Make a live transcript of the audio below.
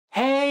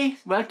Hey,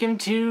 welcome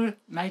to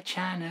my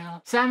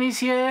channel. Sammy's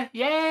here,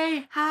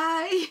 yay!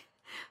 Hi,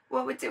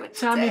 what we're doing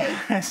Sammy today.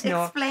 has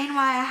no... Explain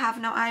why I have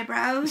no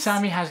eyebrows.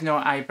 Sammy has no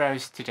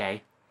eyebrows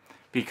today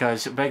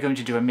because we're going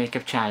to do a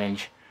makeup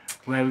challenge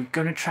where we're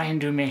going to try and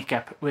do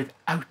makeup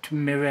without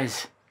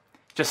mirrors.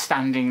 Just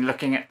standing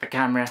looking at the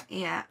camera.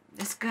 Yeah,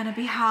 it's gonna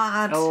be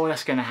hard. Oh,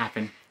 that's gonna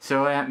happen.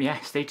 So yeah,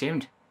 stay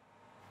tuned.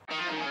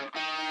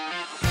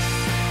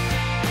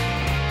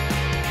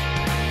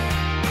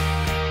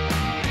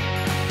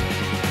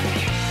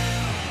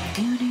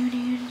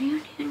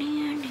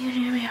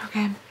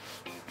 Okay.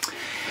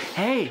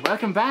 Hey,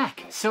 welcome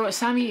back. So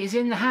Sammy is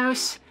in the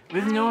house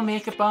with no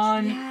makeup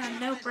on. Yeah,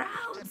 no brows.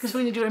 Because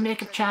we're going to do a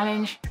makeup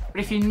challenge.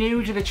 But if you're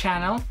new to the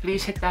channel,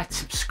 please hit that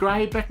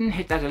subscribe button,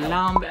 hit that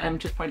alarm bell. I'm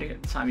just pointing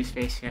at Sammy's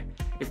face here.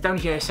 It's down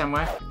here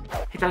somewhere.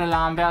 Hit that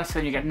alarm bell so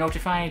then you get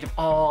notified of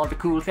all the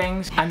cool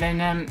things. And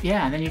then,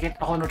 yeah, and then you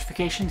get all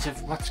notifications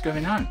of what's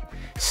going on.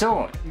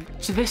 So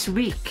this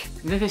week,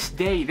 this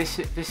day, this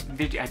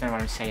video, I don't know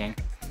what I'm saying.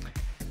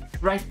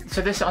 Right,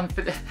 so this on,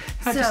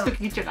 I'm just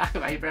looking at your lack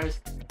of eyebrows.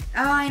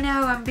 Oh, I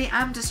know,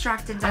 I'm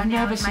distracted down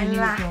here with my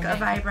lack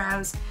of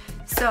eyebrows.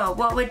 So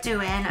what we're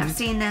doing, I've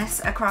seen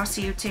this across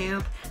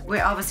YouTube.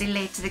 We're obviously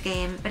late to the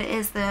game, but it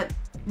is the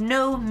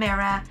no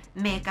mirror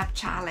makeup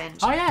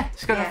challenge. Oh yeah,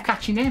 it's got a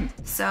catchy name.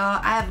 So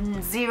I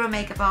have zero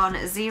makeup on,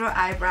 zero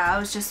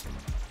eyebrows, just,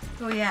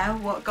 oh yeah,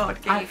 what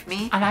God gave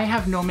me. And I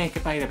have no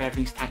makeup either, but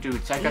everything's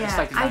tattooed, so I got a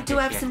slight advantage. I do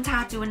have some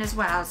tattooing as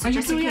well, so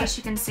just in case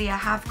you can see, I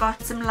have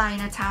got some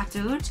liner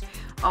tattooed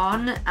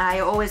on. I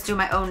always do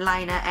my own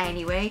liner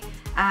anyway.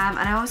 And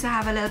I also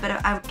have a little bit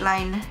of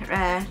outline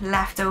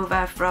left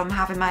over from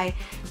having my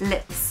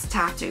lips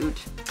tattooed,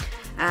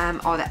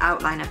 or the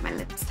outline of my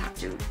lips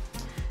tattooed.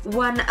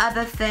 One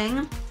other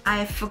thing,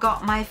 I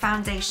forgot my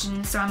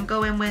foundation, so I'm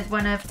going with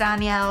one of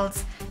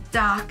Danielle's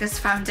darkest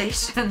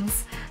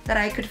foundations that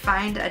I could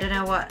find. I don't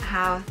know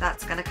how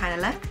that's gonna kind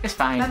of look. It's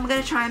fine. But I'm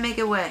gonna try and make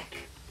it work.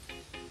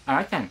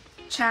 Alright then.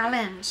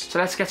 Challenge. So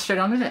let's get straight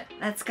on with it.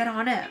 Let's get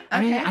on it. Okay.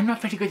 I mean, I'm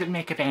not very good at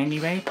makeup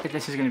anyway, but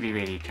this is going to be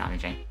really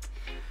challenging.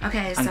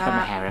 Okay, and put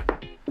my hair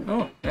up.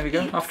 Oh, there we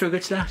go. Off to a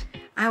good start.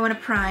 I want to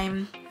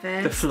prime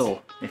first. The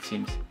floor, it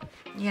seems.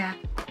 Yeah,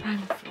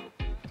 prime the floor.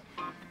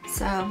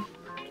 So,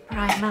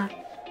 primer.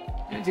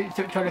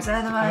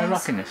 Am I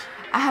rocking this?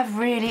 I have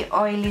really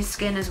oily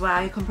skin as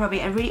well. You can probably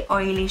a really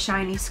oily,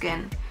 shiny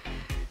skin.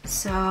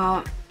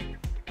 So,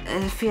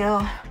 I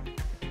feel.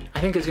 I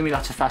think there's going to be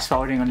lots of fast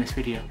forwarding on this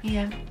video.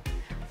 Yeah.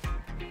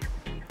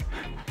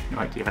 No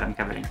idea what I'm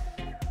covering.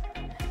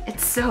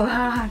 It's so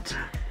hard.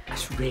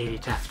 That's really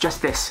tough.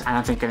 Just this, and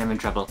I'm thinking I'm in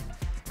trouble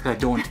because I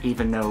don't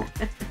even know.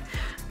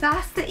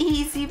 That's the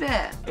easy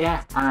bit.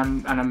 Yeah,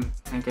 and I'm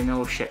thinking,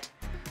 oh shit,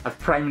 I've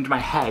primed my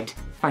head,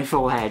 my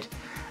forehead,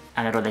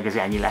 and I don't think there's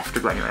any left to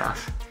go anywhere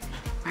else.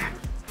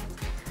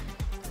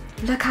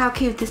 Look how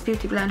cute this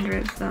beauty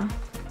blender is, though.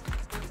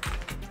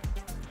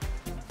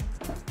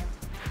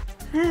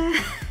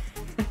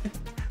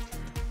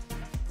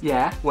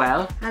 Yeah,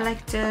 well. I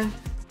like to.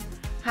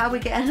 How are we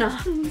getting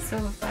on so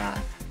far?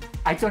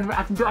 I'm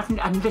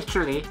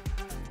literally,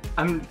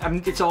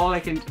 it's all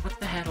I can, what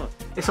the hell?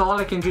 It's all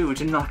I can do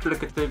to not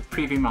look at the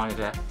preview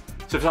monitor.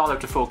 So it's all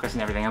out of focus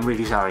and everything, I'm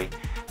really sorry.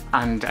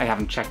 And I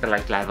haven't checked the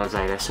light levels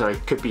either, so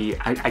it could be,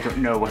 I don't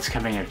know what's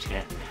coming out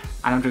here.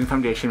 And I'm doing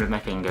foundation with my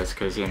fingers,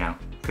 because, you know,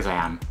 because I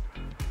am.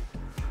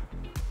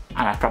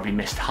 And I've probably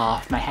missed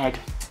half my head.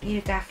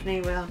 You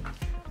definitely will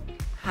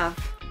have.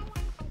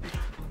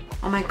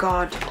 Oh my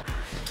God.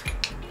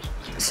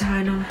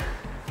 Sorry, no.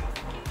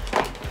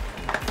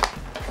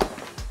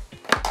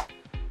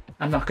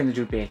 I'm not going to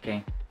do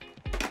baking.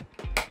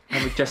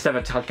 I would just have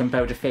a talcum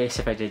powder face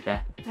if I did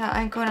that. Yeah,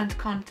 I'm going into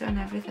contour and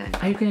everything.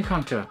 Are you going to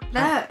contour?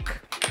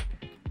 Look!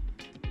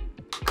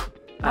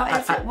 What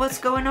is it? What's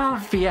going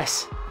on?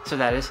 Fierce. So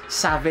that is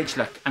savage.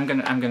 Look, I'm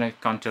gonna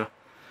contour.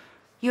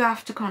 You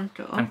have to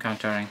contour. I'm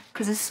contouring.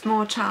 Because it's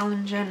more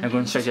challenging. I'm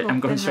going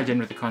straight in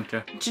with the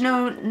contour. Do you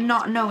know,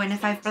 not knowing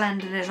if I've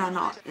blended it or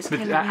not is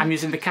killing me. I'm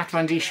using the Kat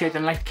Von D Shade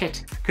and Light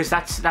Kit because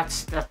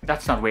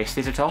that's not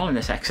wasted at all in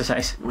this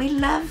exercise. We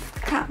love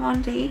Kat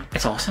Von D.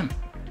 It's awesome.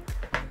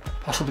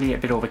 Possibly a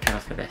bit overkill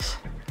for this.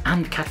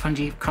 And Kat Von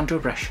D contour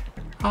brush.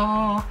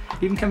 Oh,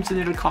 even comes in a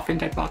little coffin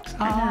type box.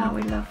 Oh. I know,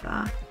 we love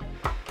that.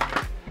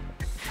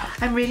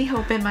 I'm really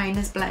hoping mine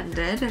is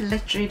blended. I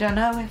literally don't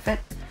know if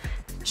it.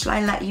 Shall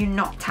I let you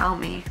not tell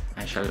me?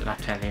 I shall not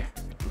tell you.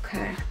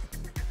 Okay.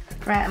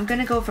 Right, I'm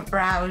gonna go for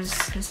brows.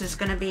 This is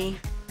gonna be.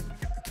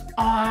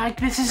 Oh,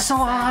 this is so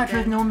hard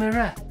with no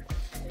mirror.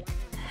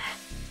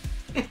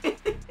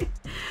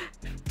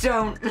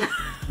 Don't.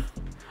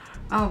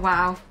 Oh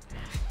wow.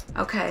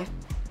 Okay.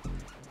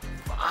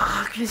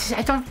 Fuck,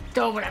 I don't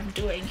know what I'm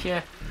doing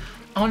here.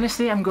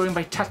 Honestly, I'm going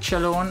by touch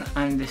alone,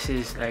 and this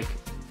is like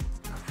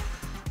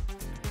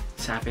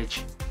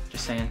savage.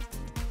 Just saying.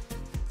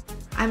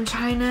 I'm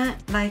trying to,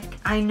 like,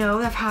 I know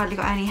I've hardly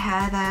got any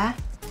hair there.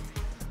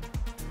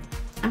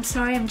 I'm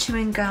sorry, I'm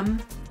chewing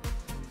gum.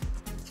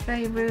 It's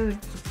very rude.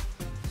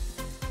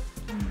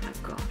 Oh my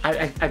god.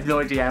 I have no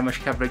idea how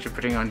much coverage you're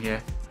putting on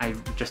here. I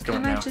just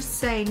don't know. Can I just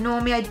say,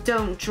 normally I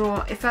don't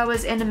draw. If I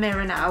was in a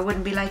mirror now, I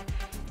wouldn't be like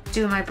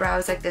doing my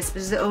brows like this,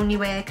 because the only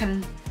way I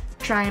can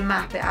try and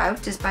map it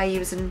out is by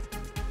using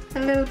a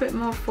little bit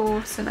more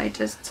force, and I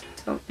just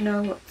don't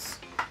know what's...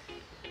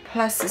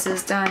 Plus this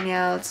is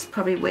Danielle's,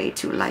 probably way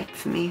too light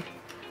for me.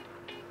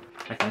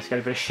 I think it's got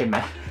a bit of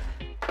shimmer.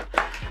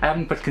 I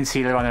haven't put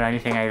concealer on or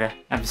anything either.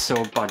 I'm so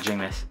bodging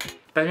this.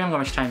 But I haven't got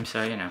much time,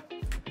 so you know.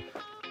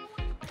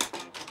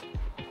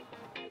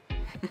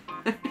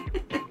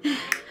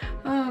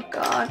 Oh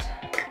God.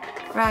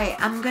 Right,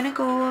 I'm gonna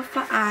go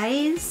for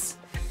eyes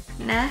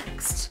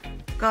next.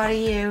 Gotta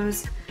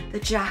use the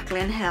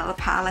Jaclyn Hill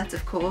palette,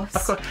 of course.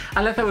 Of course.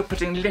 I love how we're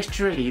putting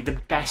literally the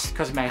best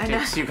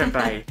cosmetics you can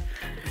buy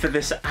for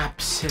this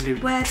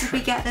absolute... Where did we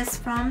get this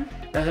from?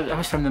 That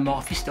was from the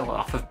Morphe store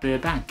off of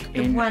Burbank.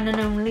 The one and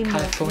only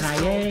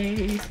California.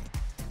 Yay!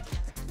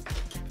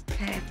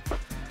 Okay,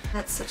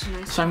 that's such a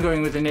nice... So I'm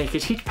going with the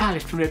Naked Heat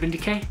palette from Urban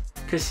Decay,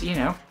 because, you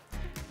know,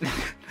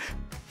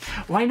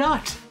 why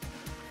not?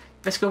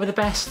 Let's go with the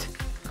best.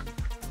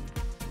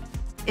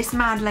 It's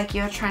mad, like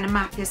you're trying to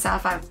map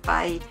yourself out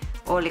by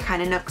all your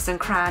kind of nooks and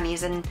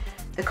crannies and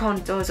the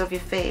contours of your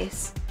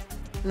face.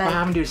 Like, I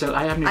haven't used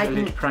a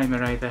lid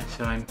primer either,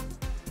 so I'm...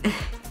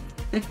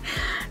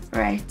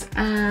 Right,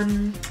 I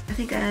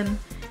think I'm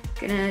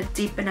gonna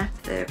deepen up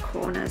the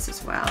corners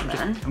as well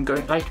then. I'm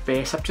going light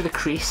base up to the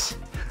crease.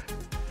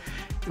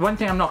 One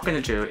thing I'm not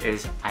going to do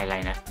is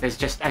eyeliner. There's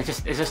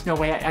just no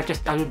way.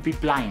 I would be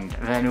blind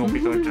and then I won't be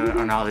going to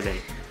on holiday.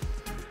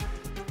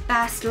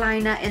 Best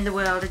liner in the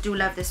world. I do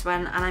love this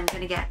one, and I'm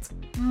gonna get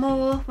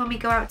more when we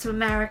go out to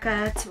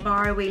America.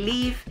 Tomorrow we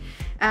leave.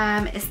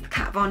 It's the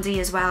Kat Von D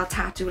as well,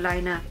 tattoo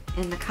liner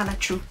in the colour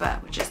Trooper,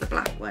 which is the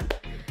black one.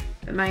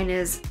 But mine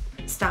is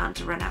starting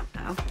to run out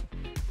now.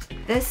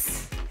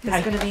 This is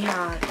going to be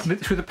hard.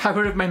 Through the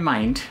power of my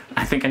mind,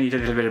 I think I need a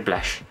little bit of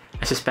blush.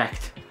 I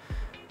suspect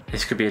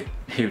this could be a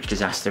huge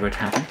disaster would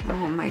happen.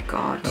 Oh my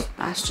God,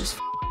 that's just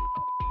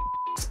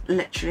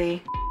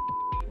literally.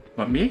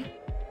 What, me?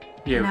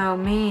 You? No,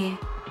 me.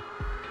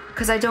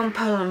 Because I don't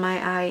pull on my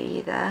eye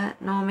either.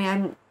 Normally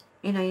I'm,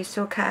 you know, you're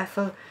so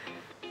careful.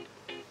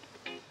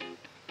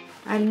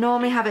 I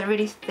normally have it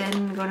really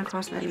thin going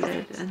across my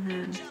lid and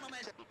then...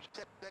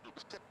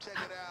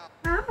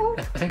 Ow.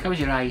 I think that was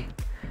your eye.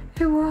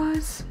 It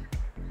was.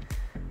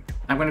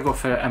 I'm going to go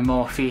for a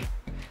Morphe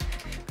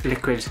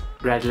liquid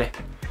red lip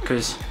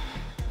because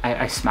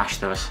I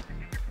smashed those.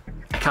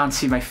 I can't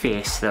see my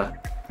face though.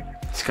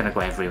 It's going to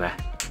go everywhere.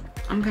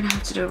 I'm going to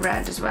have to do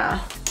red as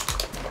well.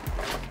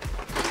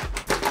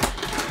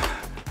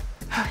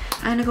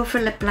 I'm going to go for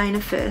lip liner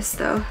first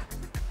though.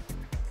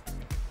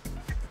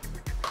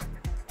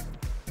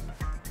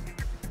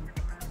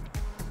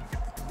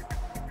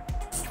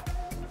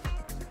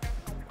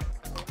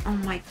 Oh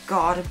my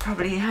God,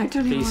 I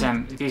don't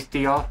even... These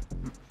Dior,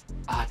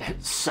 oh, they're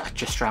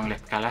such a strong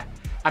lip colour.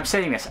 I'm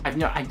saying this, I don't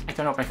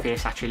know what my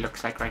face actually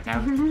looks like right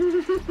now,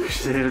 which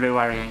is a little bit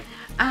worrying.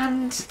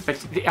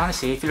 But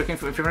honestly, if you're going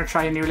to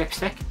try a new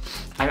lipstick,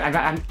 I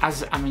don't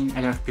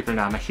know if people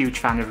know, I'm a huge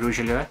fan of Rouge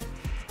Allure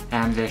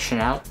and the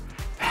Chanel,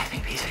 but I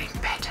think these are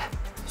even better.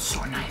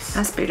 So nice.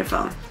 That's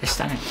beautiful. They're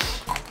stunning.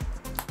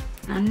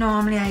 And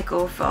normally I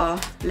go for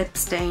lip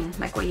stain,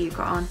 like what you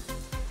got on.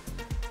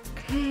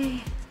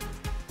 Okay.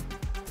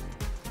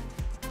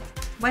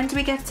 When do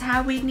we get to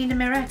how we need a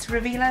mirror to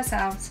reveal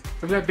ourselves?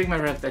 We've got a big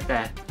mirror right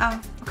there.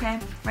 Oh, okay.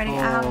 Ready?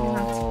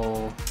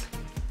 Oh.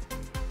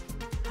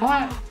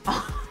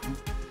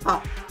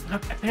 Oh.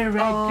 Look, a bit of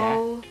red there.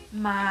 Oh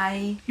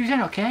my. You've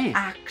done okay.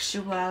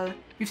 Actual.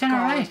 You've done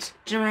alright.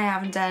 Do you know I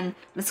haven't done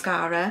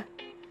mascara?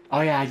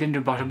 Oh yeah, I didn't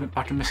do bottom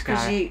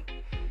mascara.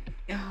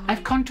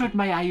 I've contoured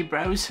my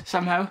eyebrows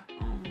somehow.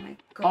 Oh my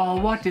God. Oh,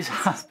 what is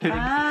happening?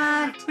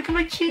 Bad. Look at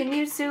my cheek. Can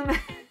you zoom in?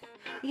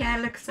 Yeah,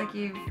 it looks like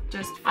you've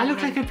just... I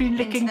look like I've been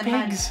licking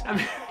pigs.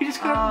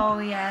 Oh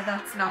yeah,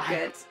 that's not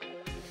good.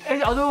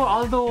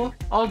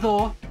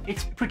 Although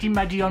it's pretty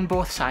muddy on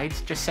both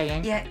sides, just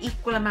saying. Yeah,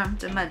 equal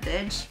amount of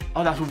muddage.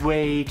 Oh, that's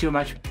way too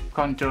much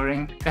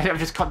contouring. I've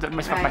just contoured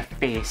my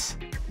face.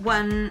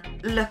 One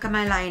look at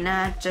my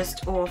liner,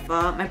 just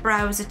awful. My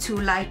brows are too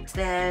light,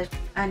 they're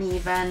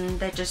uneven,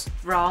 they're just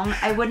wrong.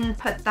 I wouldn't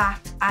put that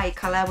eye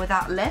colour with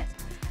that lip.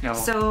 No.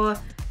 So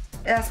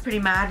that's pretty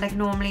mad. Like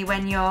normally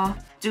when you're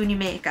doing your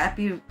makeup,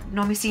 you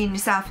normally seeing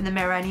yourself in the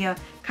mirror and you're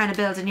kind of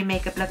building your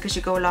makeup look as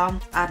you go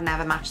along. I'd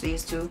never match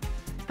these two.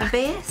 The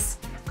base,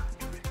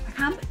 I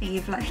can't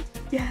believe, like,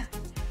 yeah,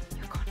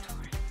 you're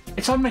contouring.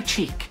 It's on my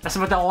cheek. That's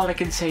about all I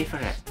can say for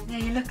it. Yeah,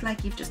 you look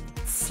like you've just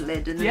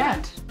slid in the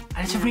mud.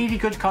 And it's a really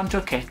good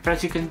contour kit, but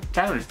as you can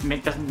tell,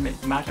 it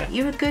doesn't matter.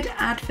 You're a good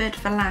advert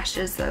for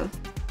lashes though.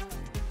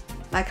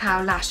 Like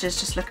how lashes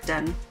just look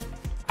done.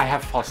 I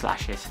have false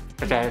lashes,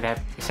 but they're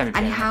semi-permanent.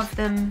 And you have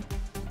them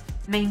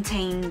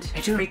maintained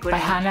frequently. By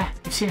Hannah.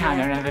 You've seen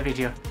Hannah in another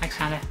video. Thanks,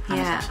 Hannah.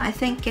 Yeah, I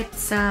think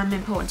it's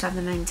important to have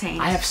them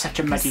maintained. I have such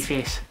a muddy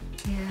face.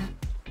 Yeah.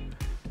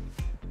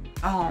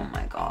 Oh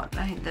my God,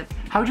 I think the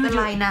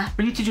liner.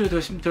 We need to do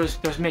those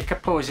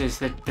makeup poses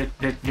that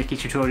Vicky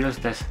Tutorials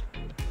does.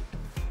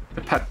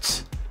 the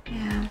pouts.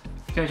 Yeah. You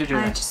don't have to do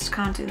that. I just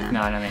can't do that.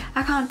 No, no, me.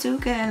 I can't do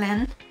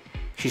girling.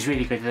 She's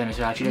really good at them as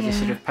well. She does this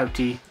sort of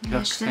pouty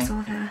look she does thing.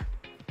 all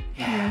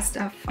the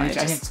stuff.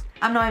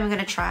 I'm not even going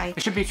to try.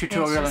 There should be a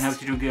tutorial on how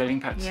to do girling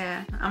pouts.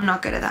 Yeah, I'm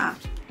not good at that.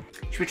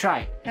 Should we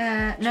try?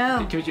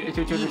 No.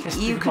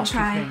 You can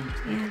try.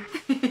 Yeah.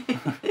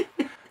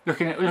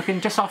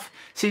 looking just off.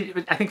 See,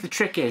 I think the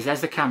trick is,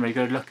 there's the camera, you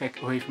got to look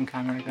like away from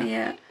camera like that.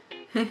 Yeah.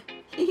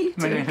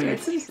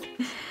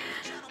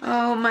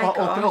 Oh my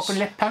gosh. Open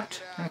lip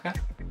pout. Okay.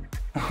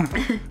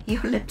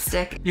 Your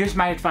lipstick. Here's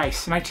my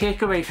advice. My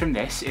takeaway from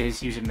this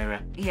is use a mirror.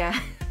 Yeah.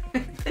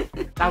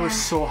 That was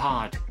so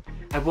hard.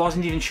 I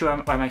wasn't even sure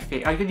where my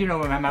face. I didn't know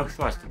where my mouth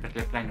was to put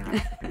lip liner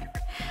on.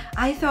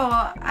 I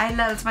thought I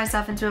lulled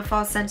myself into a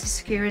false sense of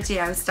security.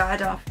 I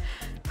started off,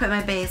 put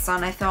my base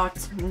on. I thought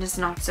it's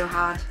not so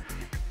hard.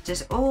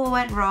 Just all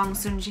went wrong as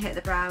soon as you hit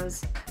the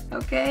brows.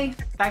 Okay.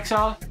 Thanks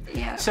all.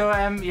 Yeah. So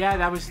yeah,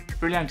 that was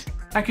brilliant.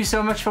 Thank you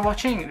so much for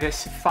watching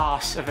this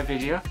farce of a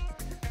video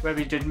where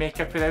we did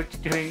makeup without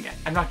doing.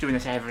 I'm not doing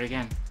this ever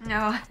again.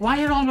 No.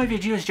 Why are all my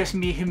videos just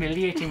me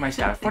humiliating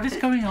myself? What is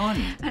going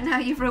on? And now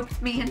you've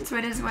roped me into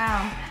it as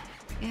well.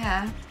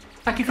 Yeah.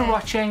 Thank you for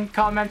watching.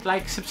 Comment,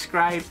 like,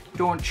 subscribe.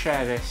 Don't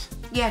share this.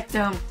 Yeah,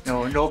 don't.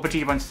 No,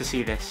 nobody wants to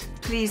see this.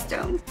 Please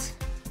don't.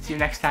 See you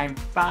next time.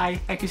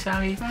 Bye. Thank you,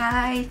 Sammy.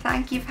 Bye.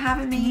 Thank you for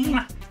having me.